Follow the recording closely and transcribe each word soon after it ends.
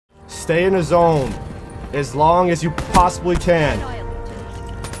Stay in the zone as long as you possibly can.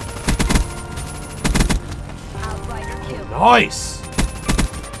 Nice!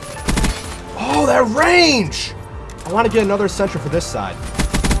 Oh, that range! I want to get another sentry for this side.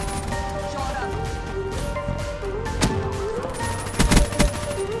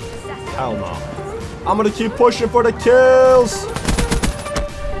 Hell no. I'm gonna keep pushing for the kills!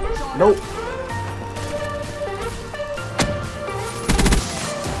 Nope.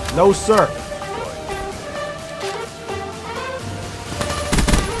 No, sir.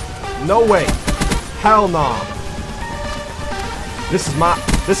 No way. Hell no. This is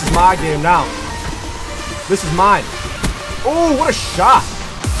my game now. This is mine. Oh, what a shot.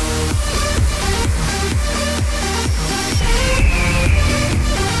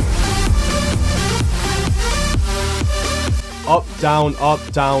 Up, down, up,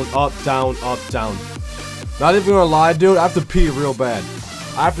 down, up, down, up, down. Not even gonna lie, dude, I have to pee real bad.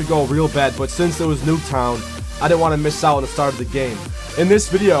 I have to go real bad, but since it was Nuketown, I didn't want to miss out on the start of the game. In this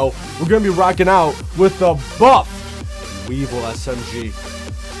video, we're gonna be rocking out with the buff WEEVIL SMG.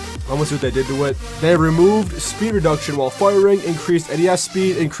 I'm gonna see what they did to it. They removed speed reduction while firing, increased ADS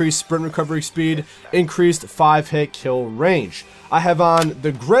speed, increased sprint recovery speed, increased 5-hit kill range. I have on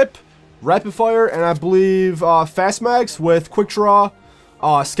the grip, rapid fire, and I believe fast mags with quick draw,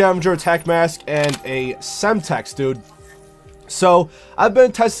 scavenger attack mask, and a semtex, dude. So I've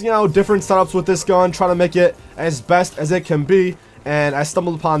been testing out different setups with this gun, trying to make it as best as it can be, and I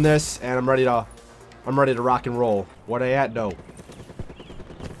stumbled upon this, and I'm ready to rock and roll. Where they at though?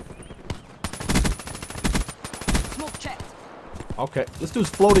 Okay, this dude's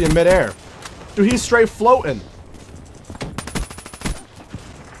floating in midair. Dude, he's straight floating.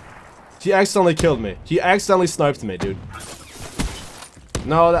 He accidentally killed me. He accidentally sniped me, dude.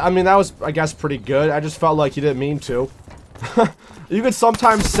 No, I mean, that was, I guess, pretty good. I just felt like he didn't mean to. You can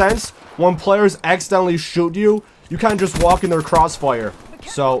sometimes sense when players accidentally shoot you, you kind of just walk in their crossfire.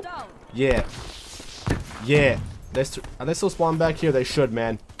 So, yeah. Yeah. Are they still spawning back here? They should,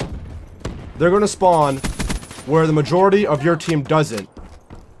 man. They're going to spawn where the majority of your team doesn't.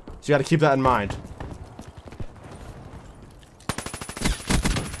 So you got to keep that in mind.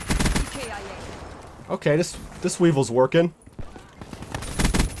 Okay, this WEEVIL's working.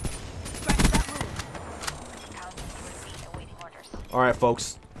 Alright,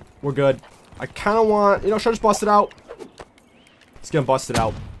 folks. We're good. I kind of want... You know, should I just bust it out? Let's get him busted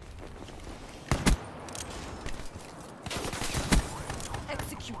out.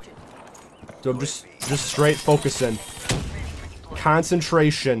 Dude, I'm just straight focusing.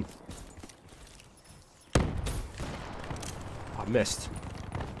 Concentration. I missed.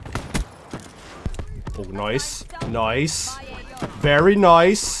 Oh, nice. Nice. Very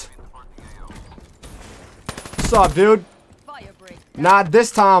nice. What's up, dude? Not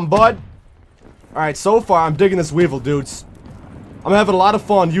this time, bud. Alright, so far, I'm digging this WEEVIL, dudes. I'm having a lot of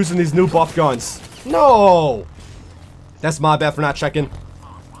fun using these new buff guns. No! That's my bad for not checking.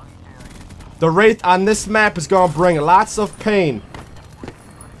 The Wraith on this map is gonna bring lots of pain.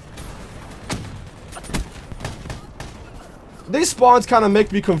 These spawns kind of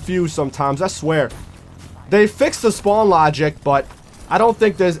make me confused sometimes, I swear. They fixed the spawn logic, but I don't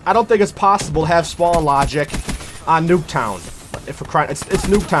think it's possible to have spawn logic on Nuketown. If we're crying, it's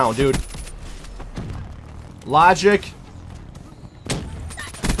Nuketown, dude. Logic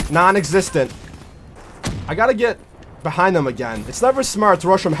non-existent. I gotta get behind them again. It's never smart to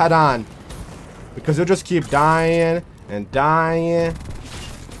rush them head on, because they'll just keep dying and dying.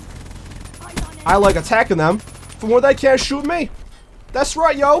 I like attacking them from where they can't shoot me. That's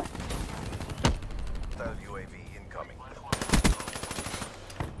right, yo.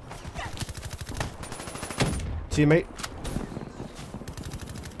 Teammate.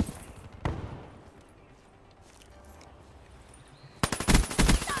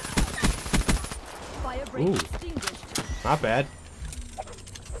 Ooh, not bad.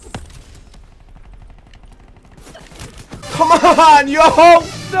 Come on, yo!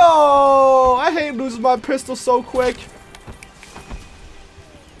 No! I hate losing my pistol so quick.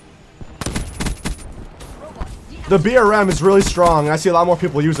 The BRM is really strong. I see a lot more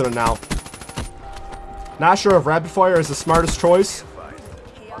people using it now. Not sure if rapid fire is the smartest choice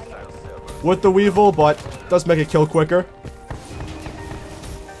with the WEEVIL, but it does make it kill quicker.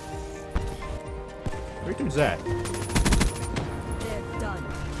 Where dude's that?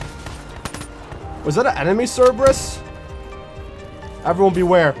 Was that an enemy Cerberus? Everyone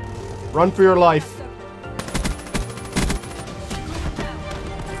beware. Run for your life.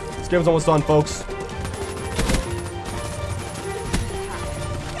 This game's almost done, folks.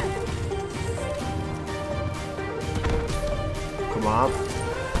 Come on.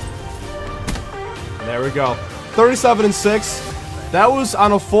 There we go. 37-6. That was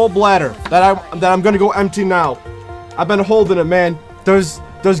on a full bladder. That I'm gonna go empty now. I've been holding it, man. Does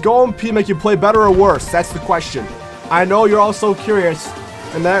going P make you play better or worse? That's the question. I know you're all so curious,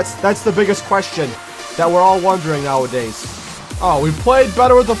 and that's the biggest question that we're all wondering nowadays. Oh, we played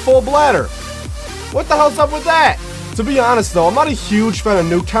better with a full bladder. What the hell's up with that? To be honest though, I'm not a huge fan of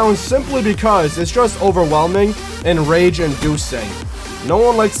Nuketown simply because it's just overwhelming and rage-inducing. No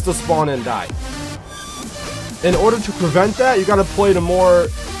one likes to spawn and die. In order to prevent that, you gotta play it a more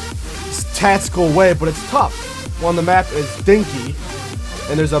tactical way, but it's tough. When the map is dinky,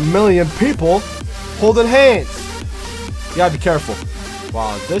 and there's a million people holding hands. You gotta be careful.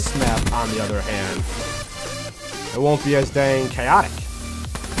 While this map, on the other hand, it won't be as dang chaotic.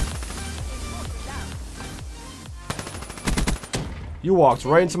 You walked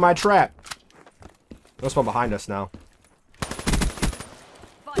right into my trap. There's one behind us now.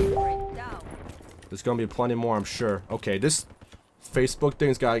 There's gonna be plenty more, I'm sure. Okay, this Facebook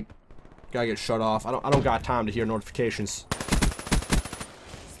thing's gotta get shut off. I don't got time to hear notifications.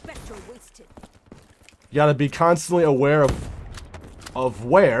 You gotta be constantly aware of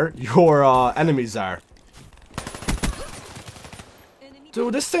where your enemies are.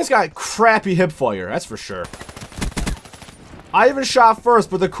 Dude, this thing's got crappy hip fire, that's for sure. I even shot first,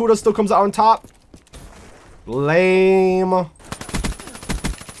 but the Kuda still comes out on top. Lame.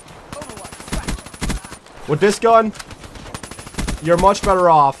 With this gun, you're much better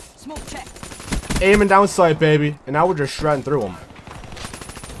off aiming down sight, baby. And now we're just shredding through them.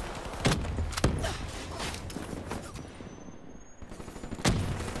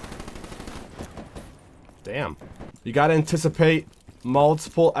 Damn. You gotta anticipate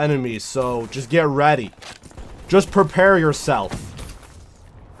multiple enemies, so just get ready. Just prepare yourself.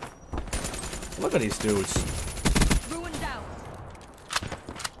 Look at these dudes.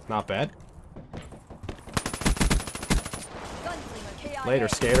 Not bad. Later,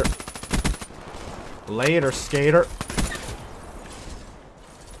 skater. Later, skater.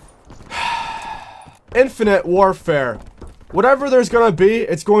 Infinite warfare. Whatever there's gonna be,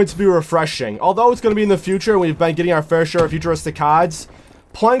 it's going to be refreshing. Although it's gonna be in the future, and we've been getting our fair share of futuristic CODs,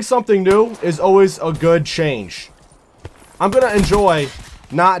 playing something new is always a good change. I'm gonna enjoy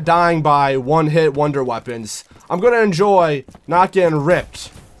not dying by one-hit wonder weapons. I'm gonna enjoy not getting ripped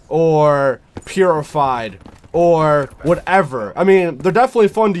or purified or whatever. I mean, they're definitely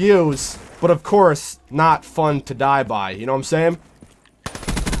fun to use, but of course, not fun to die by. You know what I'm saying?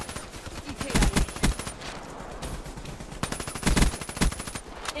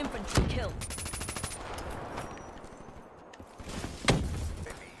 Infantry kill.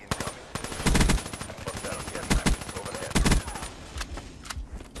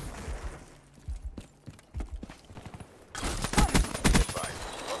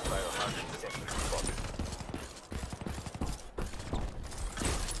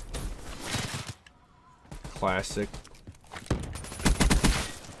 Classic.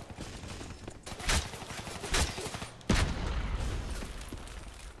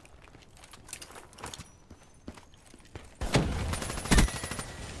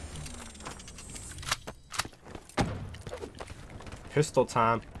 Pistol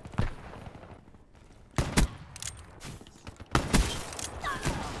time.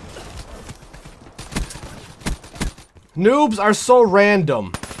 Noobs are so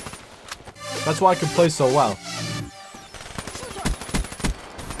random. That's why I can play so well.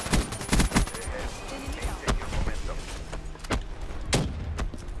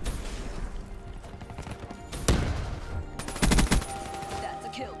 That's a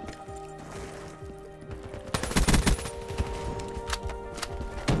kill.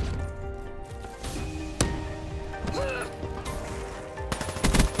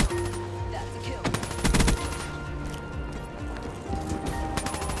 That's a kill.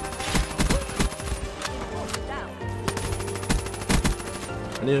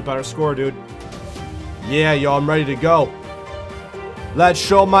 I need a better score, dude. Yeah, yo, I'm ready to go. Let's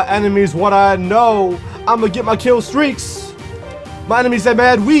show my enemies what I know. I'ma get my kill streaks. My enemies are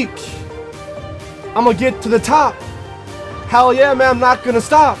mad weak. I'ma get to the top. Hell yeah, man, I'm not gonna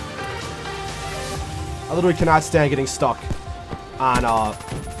stop. I literally cannot stand getting stuck on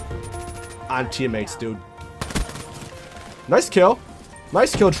teammates, dude. Nice kill.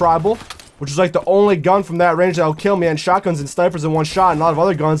 Nice kill, Tribal. Which is like the only gun from that range that'll kill me, and shotguns and snipers in one shot, and a lot of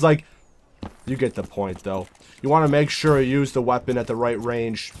other guns, like, you get the point, though. You want to make sure you use the weapon at the right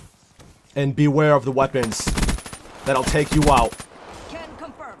range, and beware of the weapons that'll take you out. Can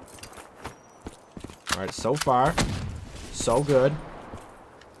confirm. Alright, so far, so good.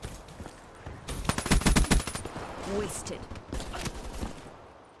 Wasted.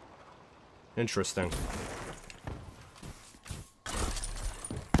 Interesting.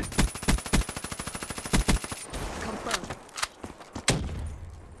 Confirmed.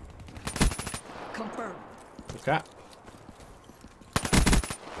 Confirmed. Okay.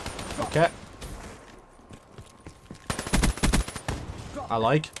 Okay. I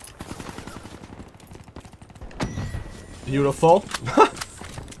like. Beautiful.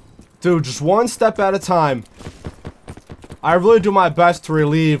 Dude, just one step at a time. I really do my best to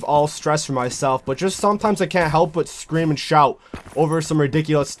relieve all stress from myself, but just sometimes I can't help but scream and shout over some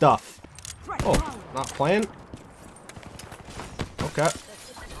ridiculous stuff. Oh, not playing? Okay.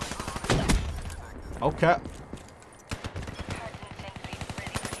 Okay.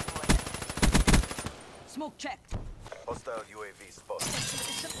 Smoke checked. Hostile UAV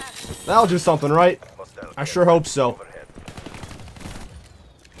spotted. That'll do something, right? Hostile I sure hope so. overhead.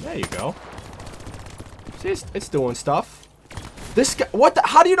 There you go. See, it's doing stuff. This guy, what the,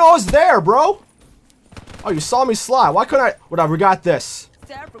 how do you know I was there, bro? Oh, you saw me slide. Why couldn't I? Whatever, we got this.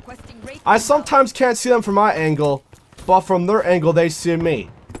 Sir, requesting rate. I sometimes can't see them from my angle, but from their angle, they see me.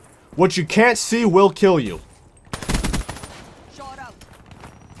 What you can't see will kill you. Shot out.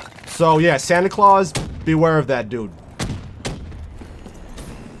 So, yeah, Santa Claus, beware of that dude.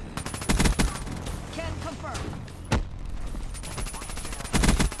 Can confirm.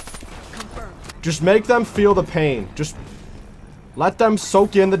 Confirmed. Just make them feel the pain. Just let them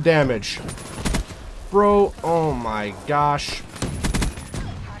soak in the damage. Bro, oh my gosh.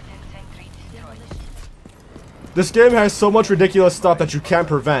 This game has so much ridiculous stuff that you can't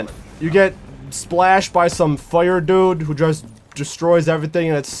prevent. You get splashed by some fire dude who just destroys everything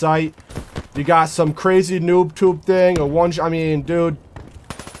in its sight. You got some crazy noob tube thing, or one, I mean, dude.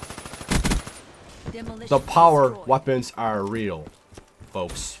 Demolition The power destroyed. weapons are real,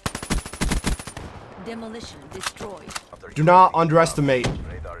 folks. Demolition destroyed. Do not underestimate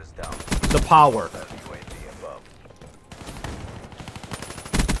Radar is down. the power. UAV above.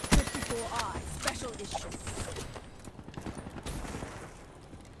 54I special issues.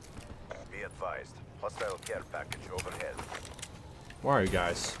 Be advised. Hostile care package overhead. Where are you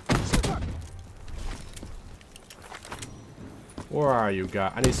guys? Where are you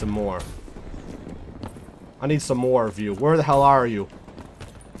guys? I need some more. I need some more of you. Where the hell are you?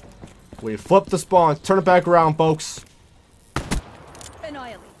 We flip the spawn. Turn it back around, folks.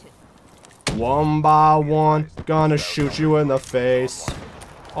 Annihilated. One by one. Gonna shoot you in the face.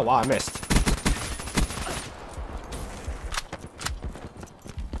 Oh, wow, I missed.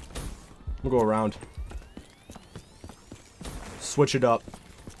 We'll go around. Switch it up.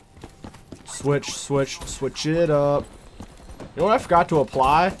 Switch it up. You know what I forgot to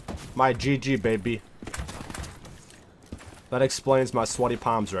apply? My GG, baby. That explains my sweaty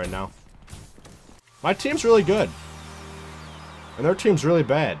palms right now. My team's really good. And their team's really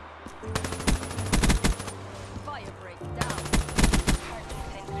bad. Fire break down.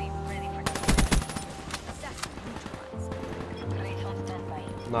 Assassin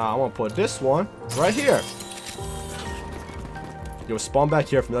neutralized. Nah, I want to put this one right here. Yo, spawn back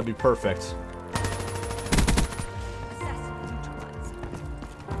here for me. That'd be perfect. Assassin neutralized.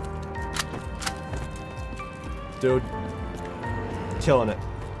 Dude. Killing it.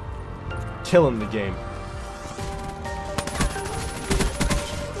 Killing the game.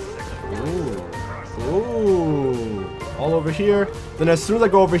 Ooh. Ooh. All over here. Then as soon as I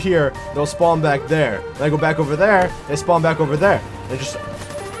go over here, they'll spawn back there. Then I go back over there, they spawn back over there. It just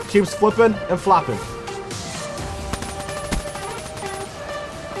keeps flipping and flopping.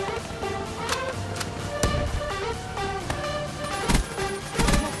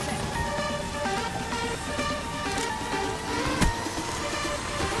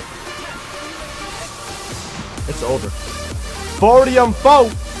 It's over.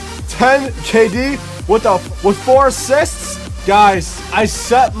 40-4, 10 KD with 4 assists. Guys, I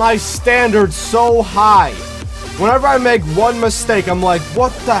set my standards so high. Whenever I make one mistake, I'm like,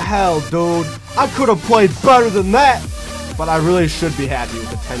 what the hell, dude? I could have played better than that. But I really should be happy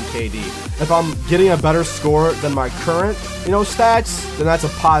with the 10 KD. If I'm getting a better score than my current, stats, then that's a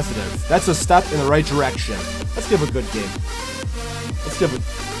positive. That's a step in the right direction. Let's give a good game. Let's give it.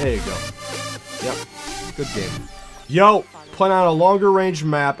 There you go. Yep. Good game. Yo, playing on a longer range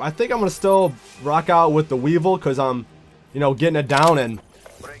map. I think I'm going to still rock out with the WEEVIL because I'm, getting it down. And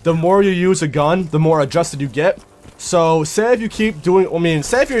the more you use a gun, the more adjusted you get. So, say if you keep doing,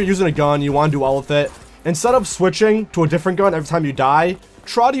 say if you're using a gun, you want to do well with it. Instead of switching to a different gun every time you die,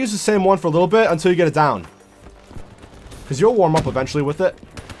 try to use the same one for a little bit until you get it down. Because you'll warm up eventually with it.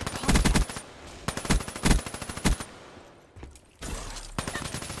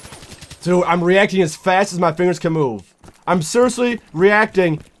 Dude, I'm reacting as fast as my fingers can move. I'm seriously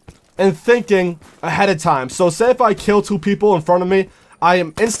reacting and thinking ahead of time. So say if I kill 2 people in front of me, I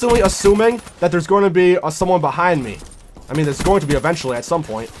am instantly assuming that there's going to be someone behind me. I mean, there's going to be eventually at some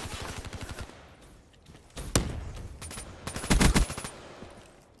point.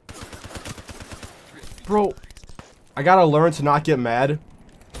 Bro, I gotta learn to not get mad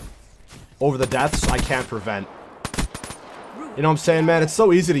over the deaths I can't prevent. You know what I'm saying, man? It's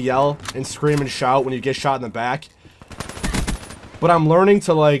so easy to yell and scream and shout when you get shot in the back. But I'm learning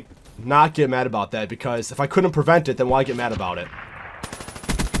to, like, not get mad about that, because if I couldn't prevent it, then why get mad about it?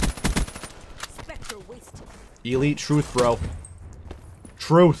 Elite truth, bro.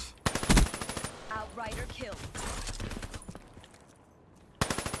 Truth. Outrider kill.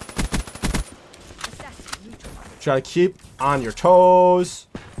 Assassin neutralized. Try to keep on your toes.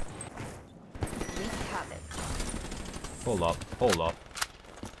 We have it. Hold up, hold up.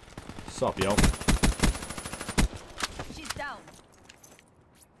 What's up, yo? She's down.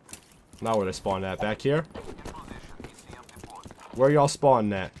 Now where they spawn at? Back here? Where y'all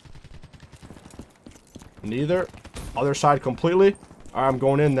spawning at? Neither. Other side completely? Alright, I'm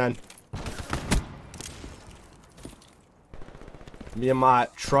going in then. Me and my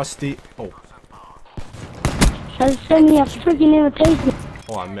trusty... Oh. Send me a freaking invitation.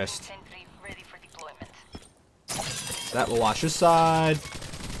 Oh, I missed. That will watch this side.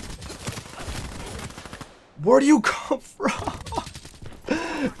 Where do you come from?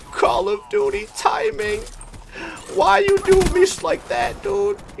 Call of Duty timing. Why you do me like that,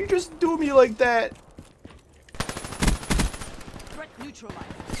 dude? You just do me like that. Threat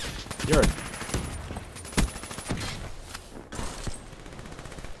neutralized. You're...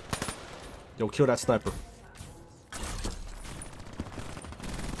 Yo, kill that sniper.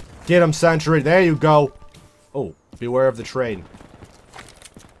 Get him, Sentry. There you go. Oh, beware of the train. You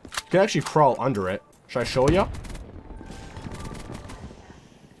can actually crawl under it. Should I show you?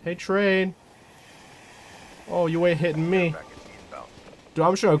 Hey, train. Oh, you ain't hitting me. Dude,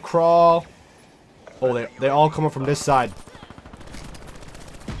 I'm just gonna crawl. Oh, they all coming from this side.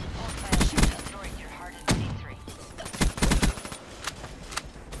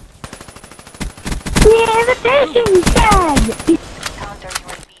 The invitation tag.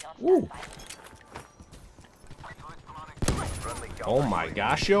 Ooh. Oh my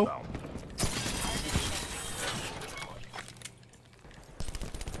gosh, yo.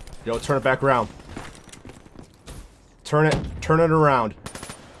 Yo, turn it back around. Turn it around.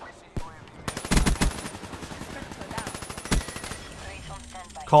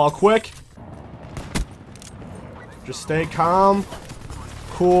 Call quick. Just stay calm,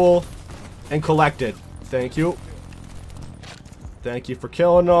 cool, and collected. Thank you. Thank you for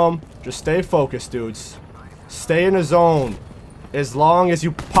killing them. Just stay focused, dudes. Stay in the zone as long as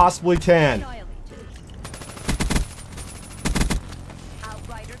you possibly can.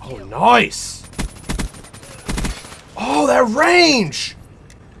 Oh, nice. Oh, that range.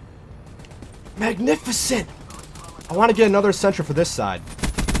 Magnificent. I want to get another sentry for this side.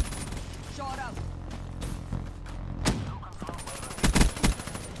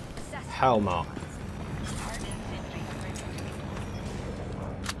 Hell no.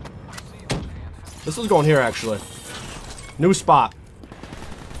 This is going here, actually. New spot.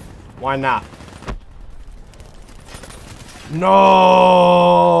 Why not?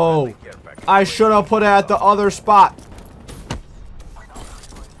 No! I should have put it at the other spot.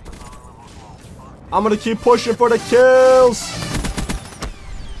 I'm gonna keep pushing for the kills.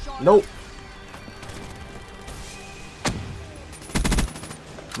 Nope.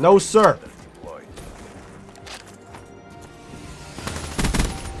 No, sir.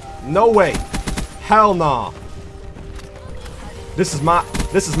 No way. Hell no. This is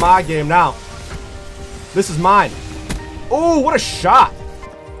my game now. This is mine. Oh, what a shot.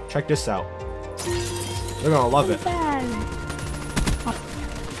 Check this out. They're gonna love it.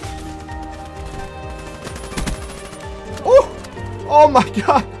 Oh! Oh my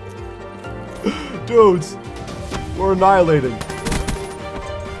god! Dudes, we're annihilating.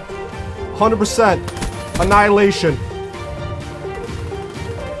 100% annihilation.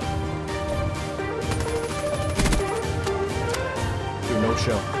 Dude, no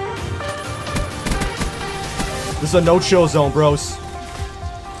chill. This is a no-chill zone, bros.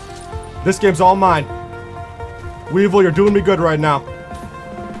 This game's all mine. Weevil, you're doing me good right now.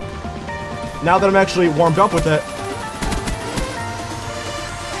 Now that I'm actually warmed up with it.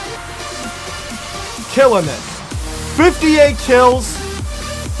 Killing it. 58 kills,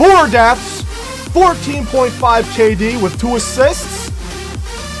 4 deaths, 14.5 KD with 2 assists.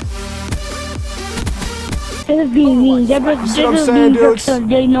 See what I'm saying, dudes?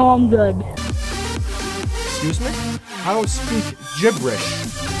 They know I'm good. Excuse me? I don't speak gibberish.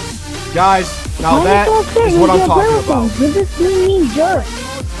 Guys, now that is what I'm talking about. You're this mean jerk.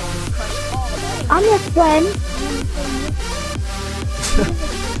 I'm your friend.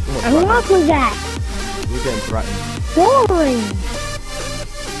 And what was that? We're getting threatened. Boring.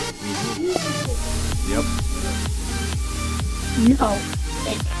 Yep. No,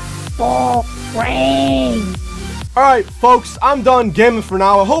 it's boring. Alright, folks, I'm done gaming for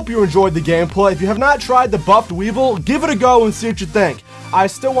now. I hope you enjoyed the gameplay. If you have not tried the buffed Weevil, give it a go and see what you think. I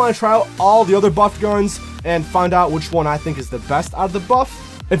still want to try out all the other buffed guns and find out which one I think is the best out of the buff.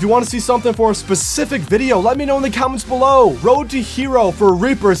 If you want to see something for a specific video, let me know in the comments below. Road to Hero for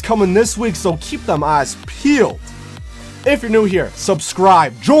Reaper is coming this week, so keep them eyes peeled. If you're new here,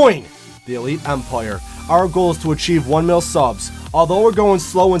 subscribe, join the Elite Empire. Our goal is to achieve 1 mil subs. Although we're going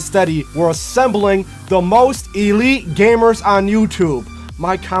slow and steady, we're assembling the most elite gamers on YouTube.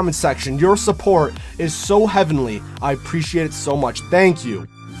 My comment section, your support is so heavenly. I appreciate it so much. Thank you.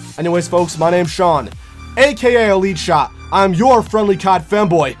 Anyways, folks, my name's Sean, aka EliteShot. I'm your friendly COD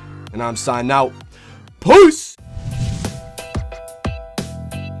fanboy, and I'm signing out. Peace!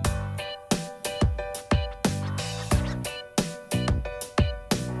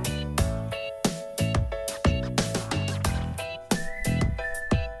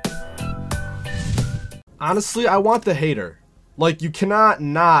 Honestly, I want the hater. Like, you cannot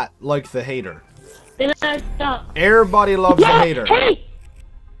not like the hater. Everybody loves the hater. Hey!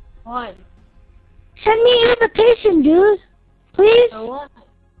 What? Send me an invitation, dude. Please? So what?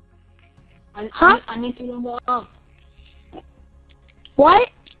 I need to level up. What?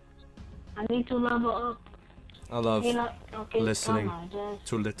 I need to level up. I love Okay, listening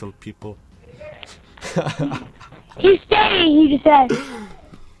to little people. He's staying, he just said.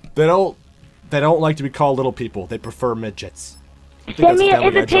 They don't like to be called little people. They prefer midgets. Send me an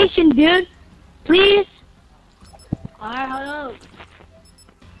invitation, dude. Please? Alright, hold up.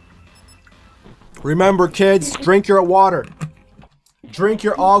 Remember, kids, drink your water. Drink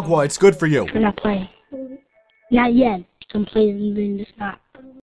your agua. It's good for you. We're not playing. Not yet. Some plays and then just not.